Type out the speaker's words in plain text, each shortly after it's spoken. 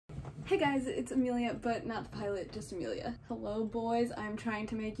Hey guys, it's Amelia, but not the pilot, just Amelia. Hello boys, I'm trying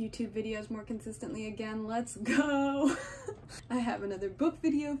to make YouTube videos more consistently again. Let's go! I have another book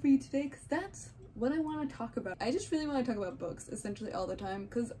video for you today because that's what I want to talk about. I just really want to talk about books essentially all the time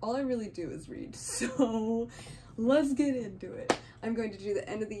because all I really do is read. So let's get into it. I'm going to do the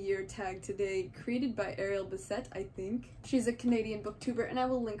end of the year tag today, created by Ariel Bissett, I think. She's a Canadian booktuber and I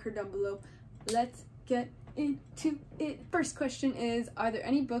will link her down below. Let's get into it. First question is, are there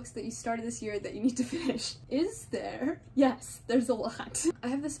any books that you started this year that you need to finish? Is there? Yes, there's a lot. I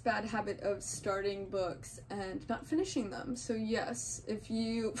have this bad habit of starting books and not finishing them. So yes, if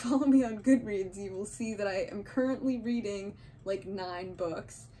you follow me on Goodreads, you will see that I am currently reading like 9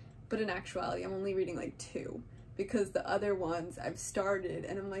 books, but in actuality, I'm only reading like 2 because the other ones I've started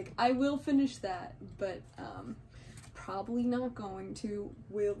and I'm like, I will finish that, but probably not going to.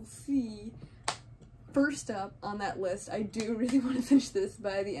 We'll see. First up on that list, I do really want to finish this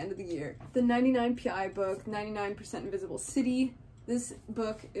by the end of the year. The 99 PI book, 99% Invisible City. This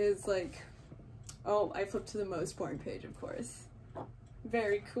book is like, oh, I flipped to the most boring page, of course.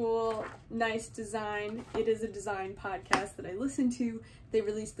 Very cool, nice design. It is a design podcast that I listen to. They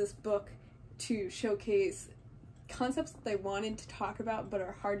released this book to showcase concepts that they wanted to talk about but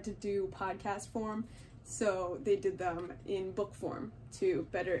are hard to do podcast form. So they did them in book form to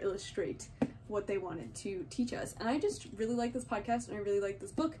better illustrate what they wanted to teach us. And I just really like this podcast and I really like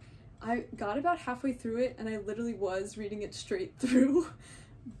this book. I got about halfway through it and I literally was reading it straight through,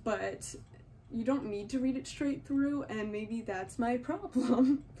 but you don't need to read it straight through and maybe that's my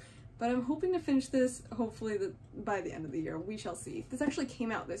problem. But I'm hoping to finish this hopefully by the end of the year. We shall see. This actually came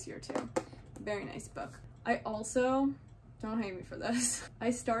out this year too. Very nice book. I also, don't hate me for this,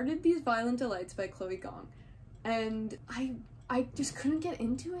 I started These Violent Delights by Chloe Gong and I just couldn't get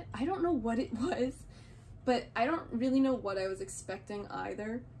into it. I don't know what it was, but I don't really know what I was expecting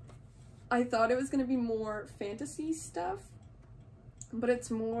either. I thought it was going to be more fantasy stuff, but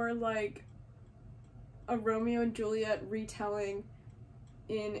it's more like a Romeo and Juliet retelling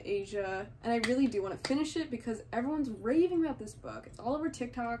in Asia, and I really do want to finish it because everyone's raving about this book. It's all over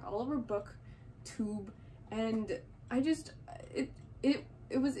TikTok, all over BookTube, and I just,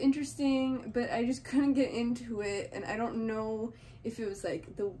 it was interesting, but I just couldn't get into it, and I don't know if it was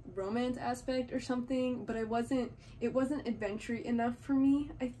like the romance aspect or something, but it wasn't adventure-y enough for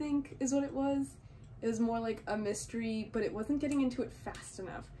me, I think is what it was. It was more like a mystery, but it wasn't getting into it fast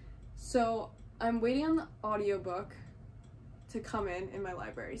enough. So I'm waiting on the audiobook to come in my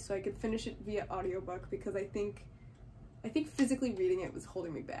library so I could finish it via audiobook because I think physically reading it was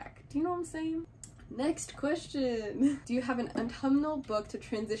holding me back. Do you know what I'm saying? Next question. Do you have an autumnal book to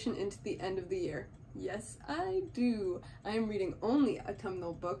transition into the end of the year? Yes, I do. I am reading only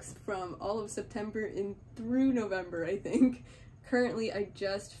autumnal books from all of September through November, I think. Currently, I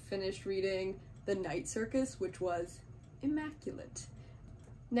just finished reading The Night Circus, which was immaculate.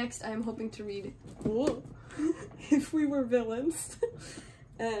 Next, I am hoping to read If We Were Villains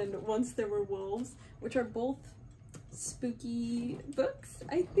and Once There Were Wolves, which are both spooky books,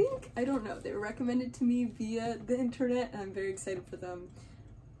 I think. I don't know. They were recommended to me via the internet and I'm very excited for them.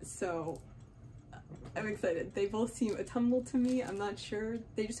 So I'm excited. They both seem autumnal to me. I'm not sure.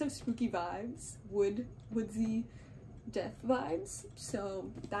 They just have spooky vibes, woodsy death vibes.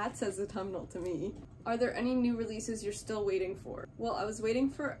 So that says autumnal to me. Are there any new releases you're still waiting for? Well, I was waiting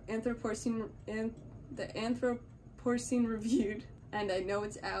for the Anthropocene Reviewed, and I know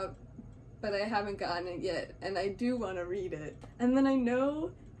it's out, but I haven't gotten it yet, and I do want to read it. And then I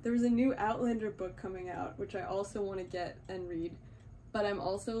know there's a new Outlander book coming out, which I also want to get and read, but I'm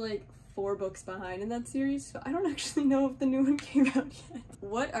also like 4 books behind in that series, so I don't actually know if the new one came out yet.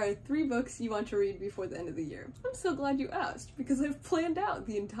 What are 3 books you want to read before the end of the year? I'm so glad you asked, because I've planned out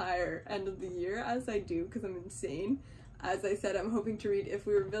the entire end of the year, as I do, because I'm insane. As I said, I'm hoping to read If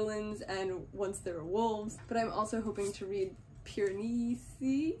We Were Villains and Once There Were Wolves, but I'm also hoping to read I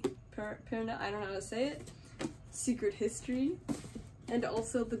don't know how to say it, Secret History, and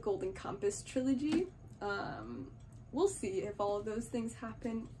also the Golden Compass trilogy. We'll see if all of those things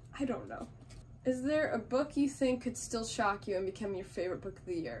happen. I don't know. Is there a book you think could still shock you and become your favorite book of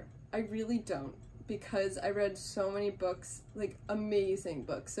the year? I really don't, because I read so many books, like amazing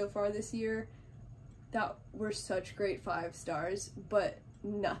books so far this year that were such great 5 stars, but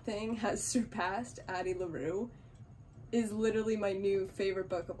nothing has surpassed Addie LaRue. Is literally my new favorite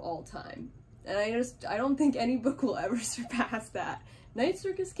book of all time. And I don't think any book will ever surpass that. Night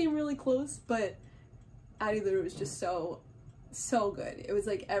Circus came really close, but Addie LaRue was just so good. It was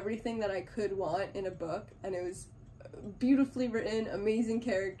like everything that I could want in a book, and it was beautifully written, amazing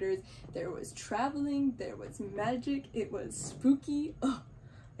characters. There was traveling, there was magic, it was spooky. Ugh.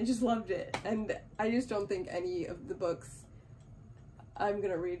 I just loved it, and I just don't think any of the books I'm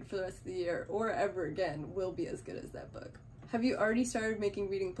gonna read for the rest of the year or ever again will be as good as that book. Have you already started making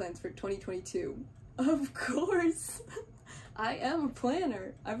reading plans for 2022? Of course! I am a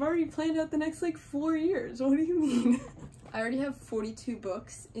planner. I've already planned out the next like 4 years. What do you mean? I already have 42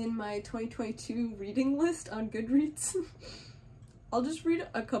 books in my 2022 reading list on Goodreads. I'll just read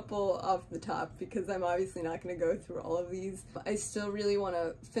a couple off the top because I'm obviously not going to go through all of these. I still really want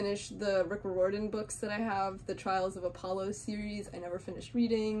to finish the Rick Riordan books that I have, the Trials of Apollo series I never finished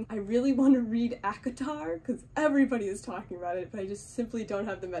reading. I really want to read ACOTAR because everybody is talking about it, but I just simply don't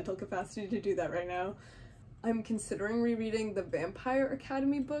have the mental capacity to do that right now. I'm considering rereading the Vampire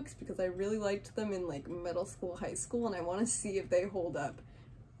Academy books because I really liked them in like middle school, high school, and I want to see if they hold up.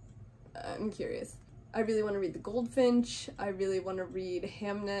 I'm curious. I really want to read The Goldfinch. I really want to read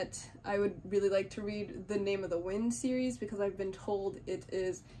Hamnet. I would really like to read the Name of the Wind series because I've been told it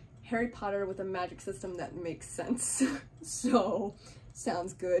is Harry Potter with a magic system that makes sense. So,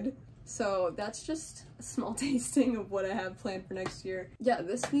 sounds good. So that's just a small tasting of what I have planned for next year. Yeah,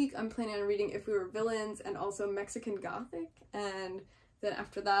 this week I'm planning on reading If We Were Villains and also Mexican Gothic, and then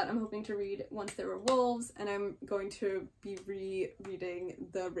after that I'm hoping to read Once There Were Wolves, and I'm going to be rereading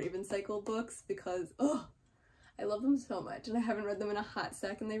the Raven Cycle books because, oh, I love them so much and I haven't read them in a hot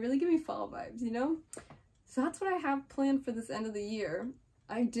sec and they really give me fall vibes, you know? So that's what I have planned for this end of the year.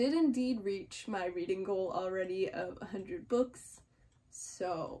 I did indeed reach my reading goal already of 100 books,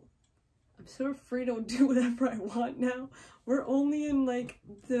 so I'm sort of free to do whatever I want now. We're only in like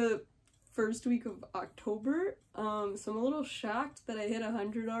the first week of October, so I'm a little shocked that I hit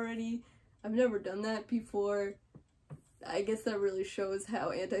 100 already. I've never done that before. I guess that really shows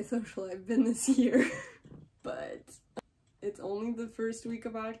how antisocial I've been this year. But it's only the first week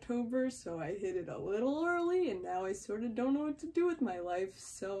of October, so I hit it a little early, and now I sort of don't know what to do with my life,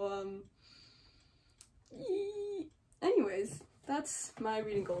 so anyways, that's my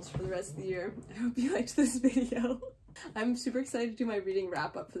reading goals for the rest of the year. I hope you liked this video. I'm super excited to do my reading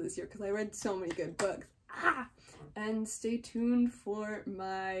wrap up for this year because I read so many good books. And stay tuned for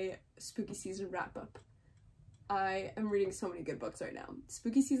my spooky season wrap up. I am reading so many good books right now.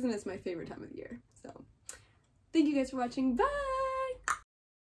 Spooky season is my favorite time of the year. So thank you guys for watching. Bye!